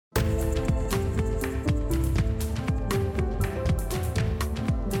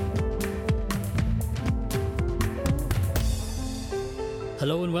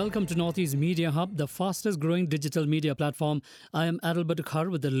Hello and welcome to Northeast Media Hub, the fastest growing digital media platform. I am Adalbert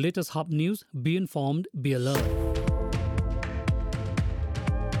Khar with the latest Hub news. Be informed, be alert.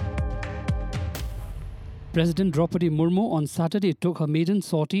 President Draupadi Murmu on Saturday took her maiden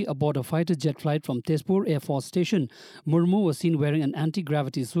sortie aboard a fighter jet flight from Tezpur Air Force Station. Murmu was seen wearing an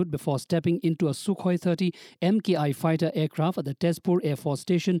anti-gravity suit before stepping into a Sukhoi 30 MKI fighter aircraft at the Tezpur Air Force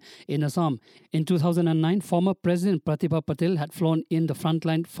Station in Assam. In 2009, former President Pratibha Patil had flown in the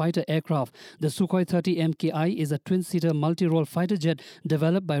frontline fighter aircraft. The Sukhoi 30 MKI is a twin-seater multi-role fighter jet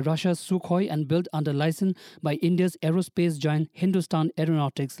developed by Russia's Sukhoi and built under license by India's aerospace giant Hindustan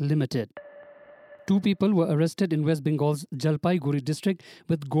Aeronautics Limited. Two people were arrested in West Bengal's Jalpaiguri district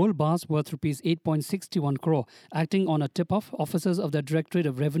with gold bars worth Rs 8.61 crore. Acting on a tip-off, officers of the Directorate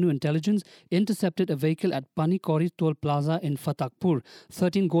of Revenue Intelligence intercepted a vehicle at Panikori Toll Plaza in Fatakpur.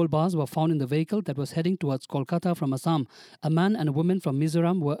 13 gold bars were found in the vehicle that was heading towards Kolkata from Assam. A man and a woman from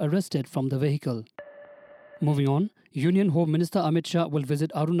Mizoram were arrested from the vehicle. Moving on, Union Home Minister Amit Shah will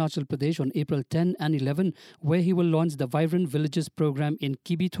visit Arunachal Pradesh on April 10 and 11, where he will launch the Vibrant Villages program in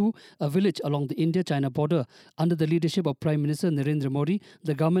Kibithu, a village along the India-China border. Under the leadership of Prime Minister Narendra Modi,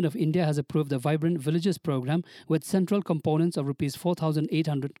 the Government of India has approved the Vibrant Villages program with central components of Rs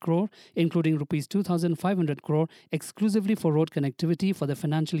 4,800 crore, including Rs 2,500 crore exclusively for road connectivity for the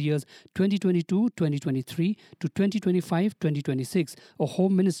financial years 2022-2023 to 2025-2026, a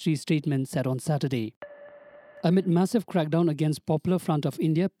Home Ministry statement said on Saturday. Amid massive crackdown against Popular Front of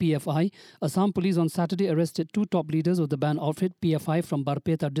India (PFI), Assam police on Saturday arrested two top leaders of the banned outfit PFI from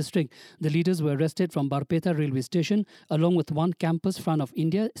Barpeta district. The leaders were arrested from Barpeta railway station along with one Campus Front of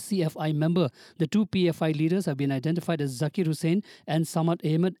India CFI member. The two PFI leaders have been identified as Zakir Hussain and Samad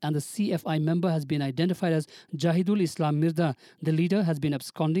Ahmed, and the CFI member has been identified as Jahidul Islam Mirza. The leader has been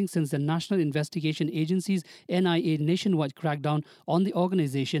absconding since the National Investigation Agency's NIA nationwide crackdown on the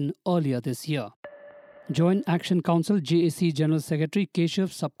organization earlier this year. Joint Action Council JAC General Secretary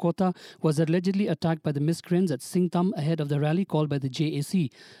Keshav Sapkota was allegedly attacked by the miscreants at Singtam ahead of the rally called by the JAC.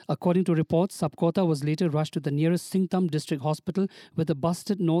 According to reports, Sapkota was later rushed to the nearest Singtam district hospital with a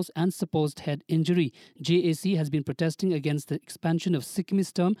busted nose and supposed head injury. JAC has been protesting against the expansion of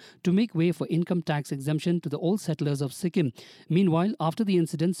Sikkimist term to make way for income tax exemption to the old settlers of Sikkim. Meanwhile, after the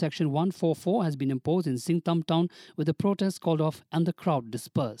incident, Section 144 has been imposed in Singtam town with the protests called off and the crowd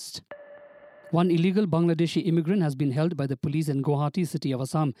dispersed. One illegal Bangladeshi immigrant has been held by the police in Guwahati city of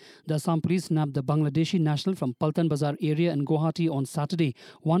Assam. The Assam police nabbed the Bangladeshi national from Paltan Bazar area in Guwahati on Saturday.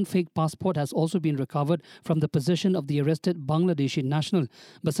 One fake passport has also been recovered from the possession of the arrested Bangladeshi national.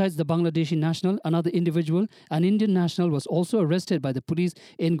 Besides the Bangladeshi national, another individual, an Indian national, was also arrested by the police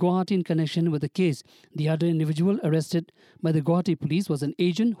in Guwahati in connection with the case. The other individual arrested by the Guwahati police was an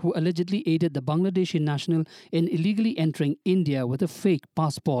agent who allegedly aided the Bangladeshi national in illegally entering India with a fake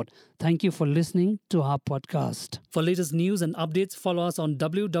passport. Thank you for listening to our podcast. For latest news and updates, follow us on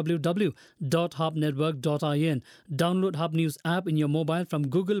www.hubnetwork.in. Download Hub News app in your mobile from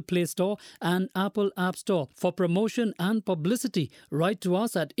Google Play Store and Apple App Store. For promotion and publicity, write to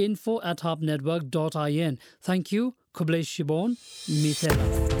us at info@hubnetwork.in. Thank you. Kublesh Shibon,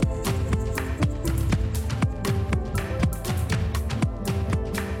 Mitela.